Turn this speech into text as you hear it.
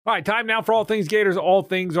All right, time now for all things Gators, all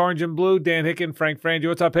things orange and blue. Dan Hicken, Frank Frangie.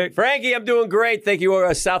 What's up, Hick? Frankie, I'm doing great. Thank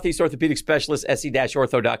you, Southeast Orthopedic Specialist,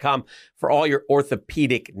 se-ortho.com, for all your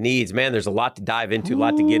orthopedic needs. Man, there's a lot to dive into, a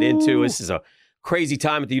lot to get into. This is a crazy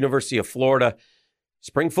time at the University of Florida.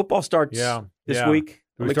 Spring football starts this week.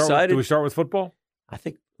 I'm excited. Do we start with football? I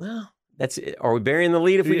think, well, that's it. Are we burying the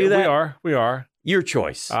lead if we do that? We are. Your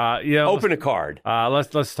choice. Open a card. Let's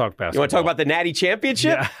talk basketball. You want to talk about the Natty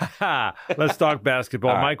Championship? Yeah. Let's talk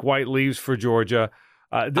basketball. Right. Mike White leaves for Georgia.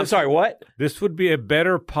 I'm sorry, what? This would be a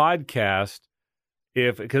better podcast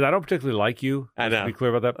because I don't particularly like you. I know. To be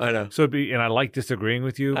clear about that. I know. So and I like disagreeing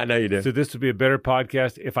with you. I know you do. So this would be a better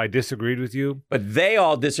podcast if I disagreed with you. But they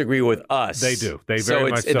all disagree with us. They do. They very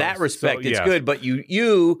much so. In that respect, it's good. But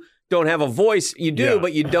you don't have a voice. You do,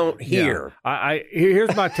 but you don't hear. Yeah.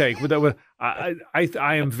 Here's my take.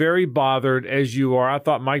 I am very bothered, as you are. I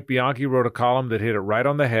thought Mike Bianchi wrote a column that hit it right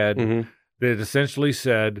on the head. Mm-hmm. That essentially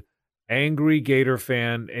said, "Angry Gator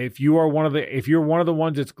fan, if you're one of the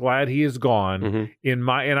ones that's glad he is gone, and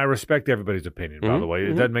I respect everybody's opinion. By the way,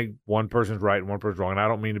 it doesn't make one person's right and one person's wrong, and I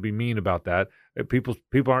don't mean to be mean about that. People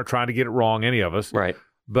aren't trying to get it wrong, any of us, right?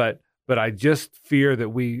 But I just fear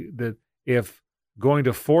that if going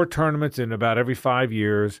to 4 tournaments in about every 5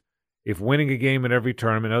 years, if winning a game in every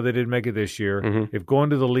tournament, they didn't make it this year, if going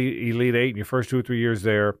to the Elite Eight in your first 2 or 3 years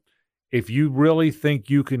there, if you really think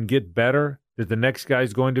you can get better, that the next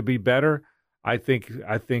guy's going to be better, I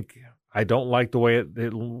don't like the way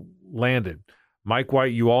it landed. Mike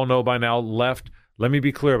White, you all know by now, left. Let me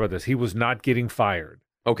be clear about this. He was not getting fired.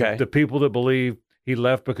 Okay. The people that believe he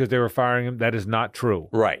left because they were firing him, that is not true.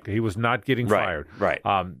 Right. He was not getting fired. Right.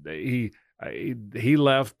 He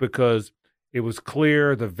left because it was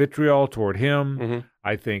clear the vitriol toward him.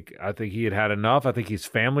 I think he had enough. I think his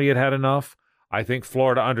family had enough. I think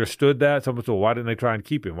Florida understood that. Someone said, well, why didn't they try and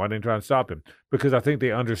keep him? Why didn't they try and stop him? Because I think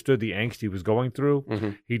they understood the angst he was going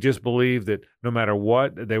through. He just believed that no matter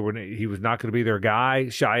what, he was not going to be their guy,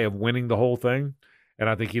 shy of winning the whole thing. And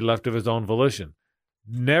I think he left of his own volition.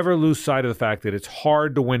 Never lose sight of the fact that it's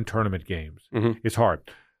hard to win tournament games. It's hard.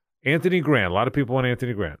 Anthony Grant, a lot of people want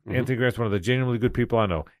Anthony Grant. Anthony Grant's one of the genuinely good people I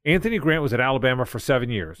know. Anthony Grant was at Alabama for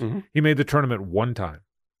 7 years. He made the tournament one time.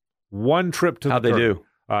 One trip to the tournament.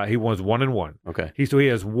 How'd they do? He was 1-1. Okay. He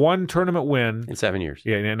has one tournament win. In 7 years.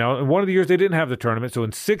 Yeah. Now, in one of the years, they didn't have the tournament. So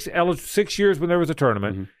in 6 years when there was a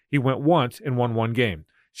tournament, he went once and won one game.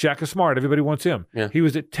 Shaka Smart, everybody wants him. Yeah. He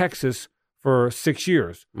was at Texas for 6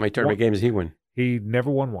 years. How many tournament games did he win? He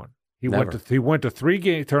never won one. He Never. went to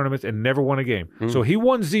 3 tournaments and never won a game. So he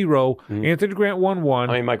won 0. Anthony Grant won 1.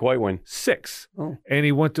 How many Mike White win? 6. Oh. And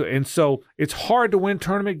he went to, and so it's hard to win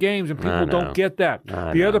tournament games, and people don't get that.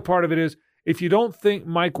 The other part of it is, if you don't think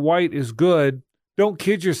Mike White is good, don't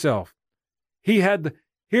kid yourself.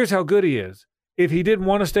 Here's how good he is. If he didn't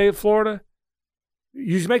want to stay at Florida,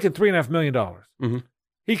 he's making $3.5 million.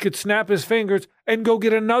 He could snap his fingers and go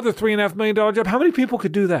get another $3.5 million job. How many people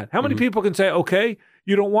could do that? How many people can say, okay,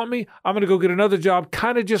 you don't want me? I'm going to go get another job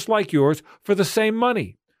kind of just like yours for the same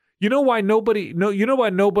money. You know why nobody,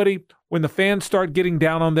 when the fans start getting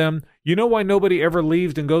down on them, you know why nobody ever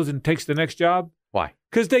leaves and goes and takes the next job? Why?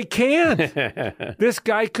 Because they can't. This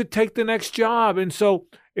guy could take the next job. And so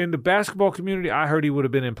in the basketball community, I heard he would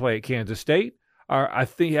have been in play at Kansas State. I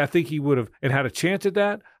think he would have and had a chance at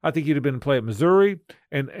that. I think he'd have been in play at Missouri.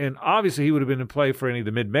 And obviously he would have been in play for any of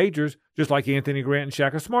the mid-majors, just like Anthony Grant and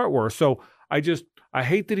Shaka Smart were. So I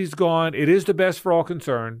hate that he's gone. It is the best for all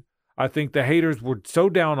concerned. I think the haters were so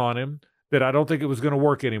down on him that I don't think it was going to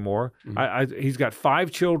work anymore. He's got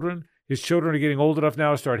 5 children. His children are getting old enough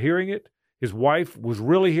now to start hearing it. His wife was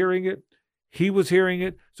really hearing it. He was hearing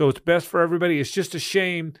it. So it's best for everybody. It's just a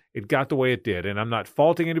shame it got the way it did. And I'm not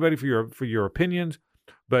faulting anybody for your opinions,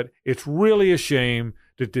 but it's really a shame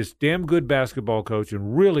that this damn good basketball coach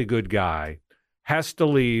and really good guy has to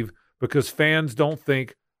leave because fans don't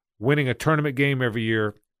think winning a tournament game every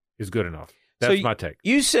year is good enough. That's my take.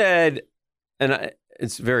 You said, and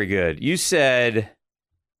it's very good, you said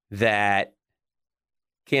that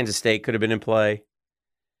Kansas State could have been in play.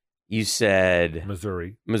 You said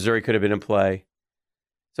Missouri could have been in play.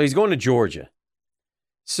 So he's going to Georgia.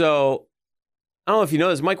 So I don't know if you know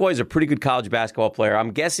this. Mike White is a pretty good college basketball player.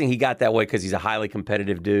 I'm guessing he got that way because he's a highly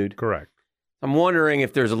competitive dude. Correct. I'm wondering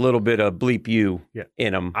if there's a little bit of bleep you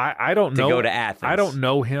in him. I don't know. To go to Athens. I don't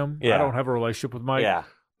know him. Yeah. I don't have a relationship with Mike. Yeah.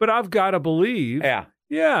 But I've got to believe. Yeah.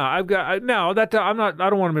 Yeah, I've got now that I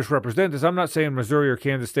don't want to misrepresent this. I'm not saying Missouri or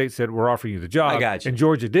Kansas State said we're offering you the job. I got you. And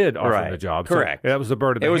Georgia did offer him the job. Correct. So that was the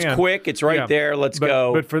bird of the hand. It was quick. It's right there. Let's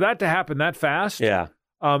go. But for that to happen that fast, yeah.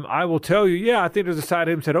 I will tell you, I think there's a side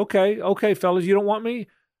of him said, okay, fellas, you don't want me?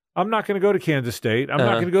 I'm not going to go to Kansas State. I'm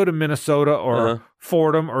not going to go to Minnesota or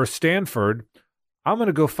Fordham or Stanford. I'm going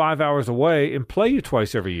to go 5 hours away and play you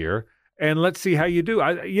twice every year, and let's see how you do.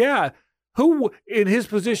 Who in his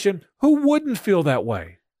position, who wouldn't feel that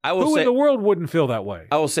way? Who in the world wouldn't feel that way?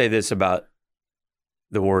 I will say this about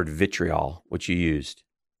the word vitriol, which you used.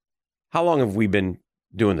 How long have we been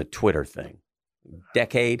doing the Twitter thing?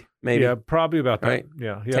 Decade, maybe? Yeah, probably about that. Right?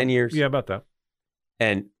 Yeah. 10 years? Yeah, about that.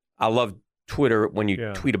 And I love Twitter when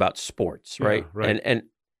you tweet about sports, right? Yeah, right. And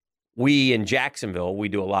we in Jacksonville, I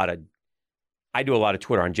do a lot of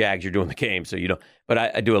Twitter on Jags. You're doing the game, so you don't. But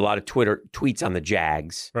I do a lot of Twitter tweets on the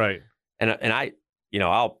Jags. Right. And I,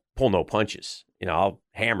 I'll pull no punches. I'll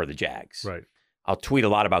hammer the Jags. Right. I'll tweet a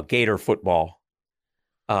lot about Gator football.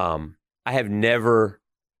 I have never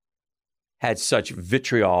had such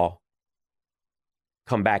vitriol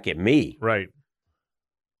come back at me. Right.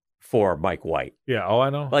 For Mike White. Yeah. Oh, I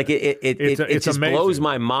know. Like it just blows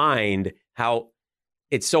my mind how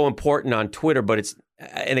it's so important on Twitter. But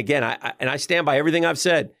I stand by everything I've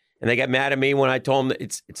said. And they got mad at me when I told them that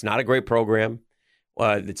it's not a great program.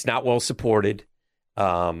 It's not well supported.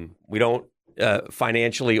 We don't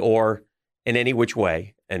financially or in any which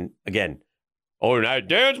way. And again, now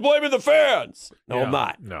Dan's blaming the fans. No, I'm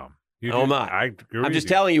not. No, I'm not. I agree I'm just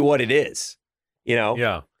telling you what it is.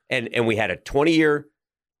 Yeah. And we had a 20-year,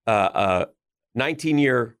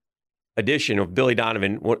 19-year edition of Billy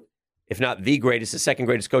Donovan, if not the greatest, the second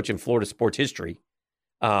greatest coach in Florida sports history,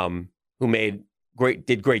 who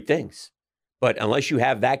did great things. But unless you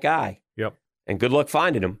have that guy, and good luck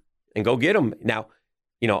finding him, and go get him. Now,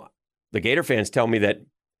 the Gator fans tell me that,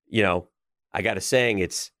 I got a saying,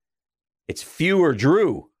 it's fewer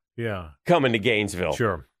Drew coming to Gainesville.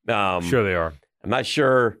 Sure. Sure they are. I'm not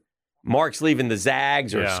sure Mark's leaving the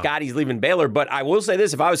Zags or Scotty's leaving Baylor, but I will say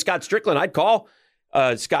this. If I was Scott Strickland, I'd call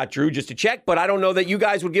Scott Drew just to check, but I don't know that you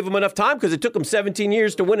guys would give him enough time because it took him 17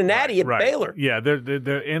 years to win a natty at Baylor. Yeah,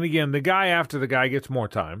 and again, the guy after the guy gets more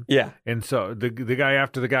time. Yeah. And so the guy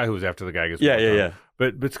after the guy who's after the guy gets more time. Yeah.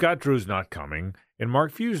 But Scott Drew's not coming, and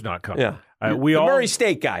Mark Few's not coming. Yeah. Murray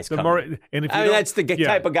State guy's coming. That's the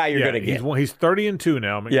type of guy you're going to get. He's 30-2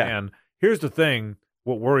 now, McMahon. Yeah. Here's the thing.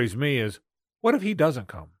 What worries me is, what if he doesn't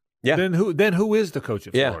come? Yeah. Then who is the coach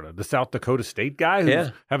at Florida? Yeah. The South Dakota State guy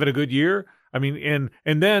who's having a good year? I mean,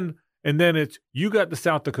 and then it's you got the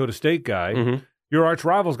South Dakota State guy. Mm-hmm. Your arch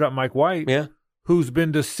rival's got Mike White. Yeah. Who's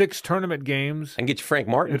been to 6 tournament games and get you Frank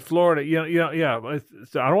Martin at Florida?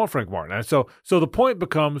 I don't want Frank Martin. So the point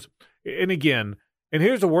becomes, and again, and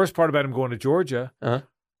here's the worst part about him going to Georgia,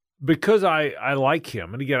 because I like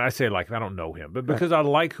him, and again I say like I don't know him, but because I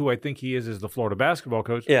like who I think he is as the Florida basketball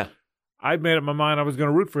coach. Yeah. I made up my mind I was going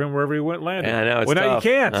to root for him wherever he went landing. Yeah, I know, it's tough. Now you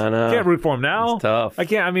can't. I know. You can't root for him now. It's tough. I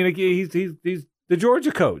can't. I mean, he's the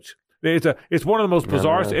Georgia coach. It's one of the most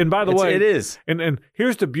bizarre. And by the way, it is. And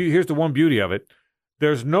here's the one beauty of it.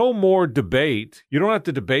 There's no more debate. You don't have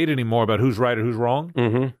to debate anymore about who's right or who's wrong.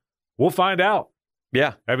 Mm-hmm. We'll find out.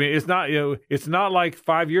 Yeah. I mean, it's not like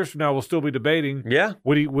 5 years from now we'll still be debating. Yeah.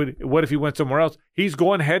 What if he went somewhere else? He's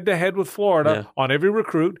going head to head with Florida on every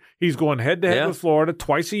recruit. He's going head to head with Florida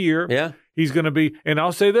twice a year. Yeah. He's going to be, and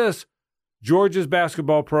I'll say this, Georgia's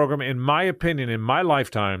basketball program, in my opinion, in my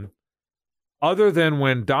lifetime, other than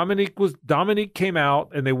when Dominique came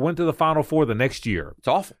out and they went to the Final Four the next year. It's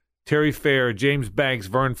awful. Terry Fair, James Banks,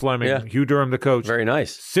 Vern Fleming, Hugh Durham, the coach. Very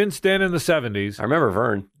nice. Since then in the 70s. I remember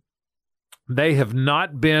Vern. They have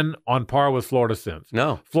not been on par with Florida since.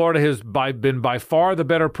 No. Florida has been by far the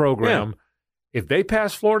better program. Yeah. If they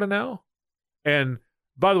pass Florida now, and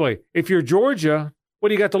by the way, if you're Georgia, what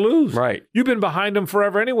do you got to lose? Right. You've been behind them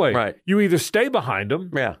forever anyway. Right. You either stay behind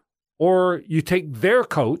them or you take their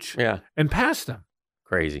coach and pass them.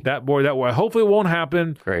 Crazy. That way. Hopefully it won't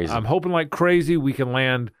happen. Crazy. I'm hoping like crazy we can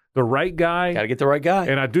land the right guy. Got to get the right guy.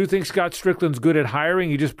 And I do think Scott Strickland's good at hiring.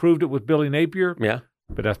 He just proved it with Billy Napier. Yeah.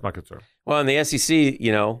 But that's my concern. Well, in the SEC,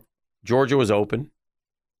 Georgia was open.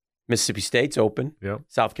 Mississippi State's open. Yep.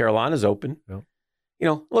 South Carolina's open.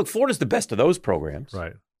 Yep. Look, Florida's the best of those programs.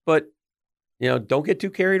 Right. But, don't get too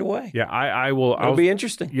carried away. Yeah, I will. It'll be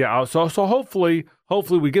interesting. Yeah, so hopefully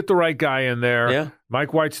we get the right guy in there. Yeah.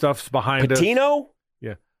 Mike White stuff's behind us. Patino?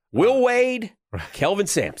 Yeah. Will Wade? Kelvin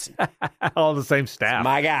Sampson. All the same staff. It's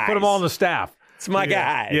my guys. Put them all on the staff. It's my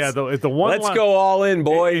guys. Yeah, the one. Let's go all in,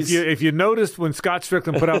 boys. If you noticed when Scott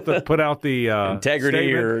Strickland put out the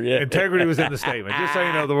integrity integrity was in the statement. Just so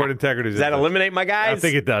you know, the word integrity is. Does that eliminate my guys? I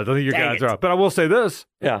think it does. I think your guys are out. But I will say this.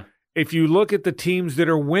 Yeah. If you look at the teams that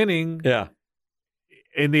are winning. Yeah.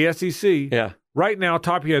 In the SEC. Yeah. Right now,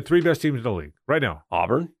 top you had 3 best teams in the league. Right now,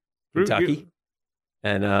 Auburn, Kentucky,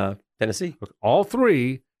 and Tennessee. Look, all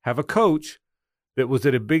 3 have a coach that was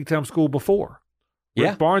at a big-time school before. Yeah.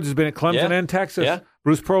 Rick Barnes has been at Clemson and Texas. Yeah.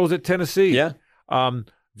 Bruce Pearl's at Tennessee. Yeah.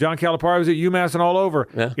 John Calipari was at UMass and all over.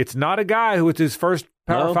 Yeah. It's not a guy who it's his first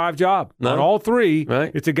Power 5 job. No. On all three,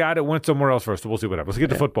 Right. it's a guy that went somewhere else first. So we'll see what happens. Let's get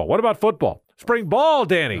to football. What about football? Spring ball,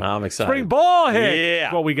 Danny. I'm excited. Spring ball hit. Yeah.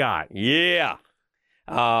 That's what we got. Yeah.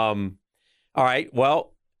 All right.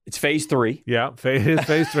 Well, it's phase 3 Yeah, it is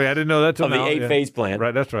phase 3. I didn't know that till of now. the 8-phase plan.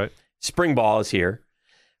 Right, that's right. Spring ball is here.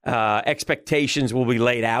 Expectations will be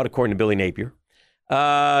laid out according to Billy Napier.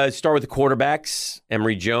 Start with the quarterbacks: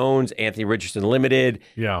 Emory Jones, Anthony Richardson Limited,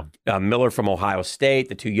 Yeah. Miller from Ohio State,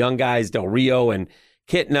 the 2 young guys, Del Rio and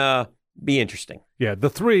Kitna. Be interesting. Yeah, the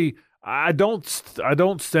 3, I don't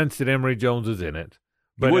sense that Emory Jones is in it.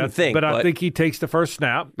 But wouldn't think, but I but- think he takes the first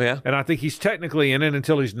snap. Yeah. And I think he's technically in it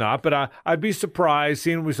until he's not. But I'd be surprised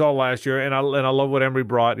seeing what we saw last year. And I love what Emory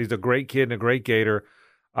brought. He's a great kid and a great Gator.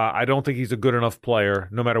 I don't think he's a good enough player,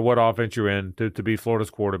 no matter what offense you're in, to be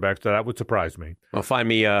Florida's quarterback. So that would surprise me. Well, find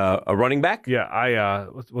me a running back. Yeah,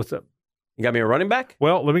 what's up? You got me a running back?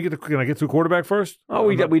 Well, can I get through quarterback first? Oh,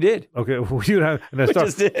 we did. Okay, we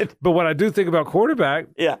Just did. But what I do think about quarterback,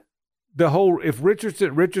 Yeah. the whole if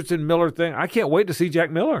Richardson Miller thing, I can't wait to see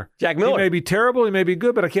Jack Miller. Jack Miller. He may be terrible, he may be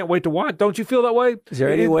good, but I can't wait to watch. Don't you feel that way? Is there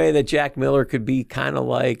any way that Jack Miller could be kind of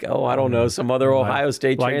like, I don't know, some other Ohio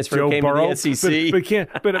State like transfer Joe came Burrow? to the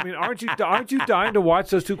SEC? But I mean, aren't you dying to watch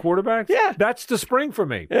those 2 quarterbacks? Yeah. That's the spring for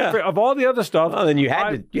me. Yeah. Of all the other stuff. Well, then you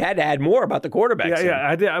had to add more about the quarterbacks. Yeah,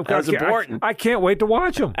 I did. That's important. I can't wait to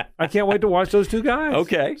watch them. I can't wait to watch those 2 guys.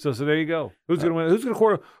 Okay. So there you go. Who's going to win? Who's going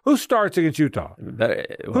to Who starts against Utah?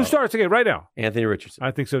 Who starts again right now? Anthony Richardson. I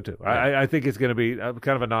think so too. I think it's going to be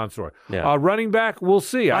kind of a non-story. Yeah. Running back, we'll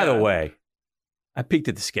see. By the way, I peeked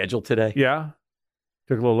at the schedule today. Yeah.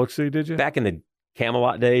 Took a little look-see, did you? Back in the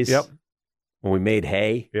Camelot days. Yep. When we made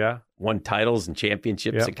hay, Yeah. won titles and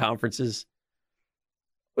championships Yep. and conferences,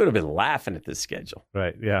 we would have been laughing at this schedule.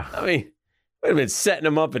 Right. Yeah. I mean, we would have been setting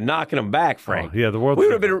them up and knocking them back, Frank. Oh, yeah. The world. We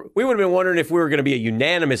would have been wondering if we were going to be a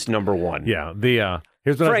unanimous number 1. Yeah.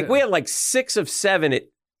 Here's what Frank, we had like 6 of 7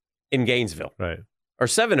 in Gainesville, Right. or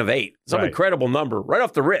 7 of 8, some Right. incredible number right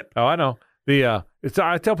off the rip. Oh, I know.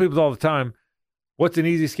 I tell people all the time, what's an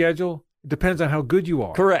easy schedule? It depends on how good you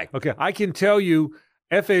are. Correct. Okay. I can tell you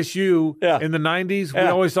FSU in the 90s, we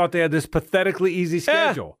always thought they had this pathetically easy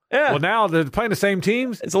schedule. Yeah. Well, now they're playing the same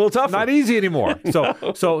teams. It's a little tougher. Not easy anymore. So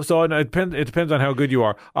it depends on how good you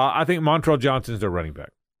are. I think Montrell Johnson's their running back.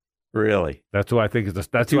 Really? That's who I think is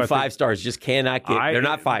that's 2 who I think. 5-stars just cannot get. They're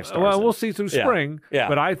not 5-stars. Well, we'll see through spring. Yeah.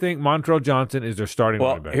 But I think Montrell Johnson is their starting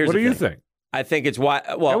running back. here's What the do you thing. think? I think it's why.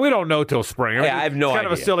 Well, And we don't know till spring. I have no it's idea.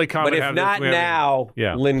 kind of a silly comment. But to if have not this. now,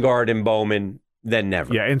 Yeah. Lingard and Bowman, then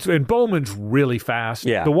never. Yeah, and Bowman's really fast.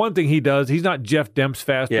 Yeah. The one thing he does, he's not Jeff Demps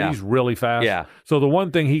fast, Yeah. but he's really fast. Yeah. So the one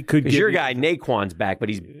thing he could Because get your guy Naquan's back, but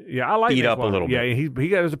he's I like beat up a Naquan. little bit. Yeah, he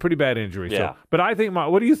got a pretty bad injury. Yeah. So, but I think,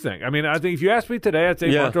 what do you think? I mean, I think if you asked me today, I'd say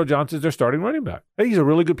Yeah. Montrell Johnson's their starting running back. I think he's a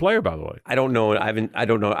really good player, by the way. I don't know. I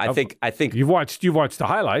don't know. I think You've watched the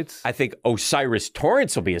highlights. I think Osiris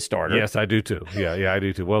Torrance will be a starter. Yes, I do too. Yeah, I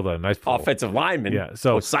do too. Well done, nice pull. Offensive lineman. Yeah,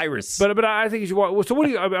 so Osiris. But I think you should watch. So what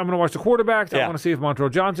do you? I'm going to watch the quarterbacks. I Yeah. want to see if Montrell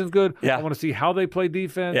Johnson's good. Yeah. I want to see how they play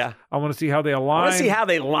defense. Yeah. I want to see how they I align. want to see how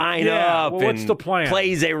they line Yeah, up. well, what's and the plan?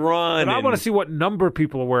 Plays they run. And I want to see what number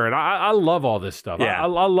people are wearing. I love all this stuff. Yeah. I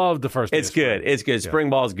love the first. It's good. It's good. Spring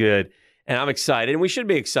ball's good, and I'm excited, and we should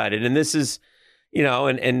be excited. And this is,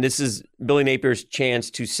 and this is Billy Napier's chance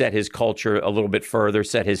to set his culture a little bit further,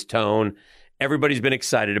 set his tone. Everybody's been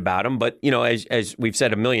excited about him, but as we've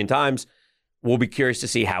said a million times, we'll be curious to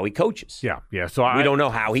see how he coaches. Yeah. So we don't know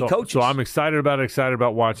how he coaches. So I'm excited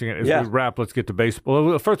about watching it. As we wrap, let's get to baseball.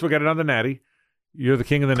 Well, first, we got another natty. You're the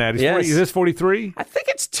king of the natties. Yes. Is this 43? I think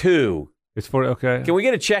it's 2. It's 40. Okay. Can we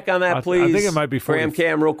get a check on that, please? I think it might be 40. Graham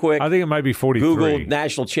Cam, real quick. I think it might be 43. Google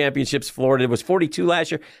National Championships, Florida. It was 42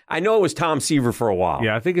 last year. I know it was Tom Seaver for a while.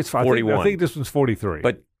 Yeah, I think it's 41. I think this one's 43.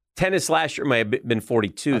 But tennis last year may have been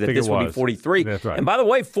 42. That think this it would be was. 43. That's right. And by the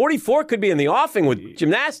way, 44 could be in the offing with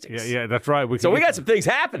gymnastics. Yeah, that's right. So we got some things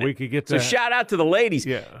happening. We could get So that. shout out to the ladies.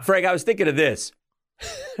 Yeah. Frank, I was thinking of this.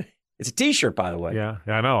 It's a T-shirt, by the way. Yeah,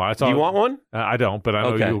 I know. I saw. Do you want one? I don't, but I know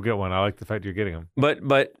Okay. you'll get one. I like the fact you're getting them.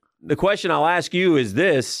 But the question I'll ask you is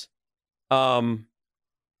this: can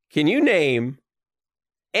you name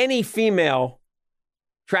any female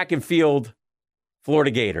track and field Florida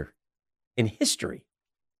Gator in history?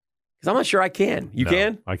 Because I'm not sure I can. You No,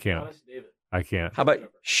 can? I can't. I can't. How about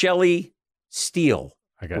Shelley Steele,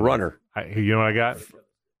 I got runner? you know what I got?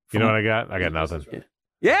 You know what I got? I got nothing.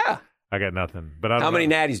 Yeah. I got nothing. But I don't How many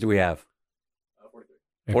know. natties do we have?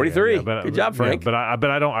 Okay, 43. but- Good job, Frank. But I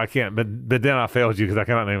don't. I can't. But then I failed you because I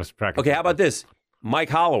cannot name a track. and Okay, field. how about this? Mike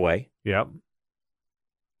Holloway, Yep.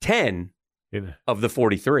 10 Isn't of the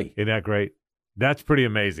 43. that great? That's pretty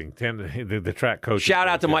amazing. 10, the track coach. Shout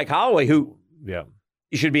out to Mike Holloway, who Yeah.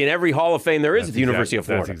 should be in every Hall of Fame there is at the University of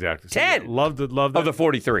Florida. That's exactly. 10 Love that. of the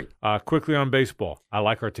 43. Quickly on baseball. I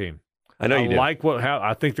like our team. I know you do. I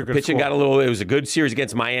think they're going to Pitching got a little. It was a good series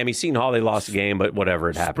against Miami. Seton Hall, they lost the game, but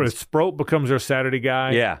whatever, it happens. Sproat becomes their Saturday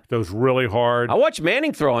guy. Yeah. Throws really hard. I watched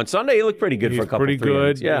Manning throw on Sunday. He looked pretty good for a couple. Pretty three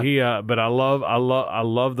good. innings. Yeah. But I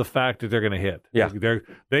love the fact that they're going to hit. Yeah.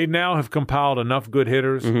 They now have compiled enough good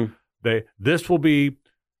hitters. Mm-hmm. This will be.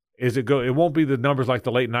 It won't be the numbers like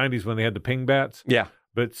the late '90s when they had the ping bats. Yeah.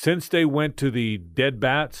 But since they went to the dead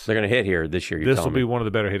bats, They're going to hit here this year. this will be one of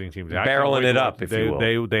the better hitting teams. Barreling it up, if you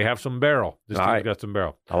will. They have some barrel. This All team's right. got some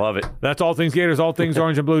barrel. I love it. That's all things Gators, all things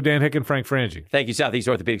orange and blue. Dan Hicken, Frank Frangie. Thank you, Southeast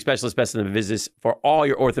Orthopedic Specialist. Best in the business for all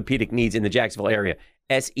your orthopedic needs in the Jacksonville area.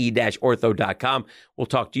 se-ortho.com. We'll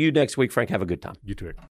talk to you next week. Frank, have a good time. You too.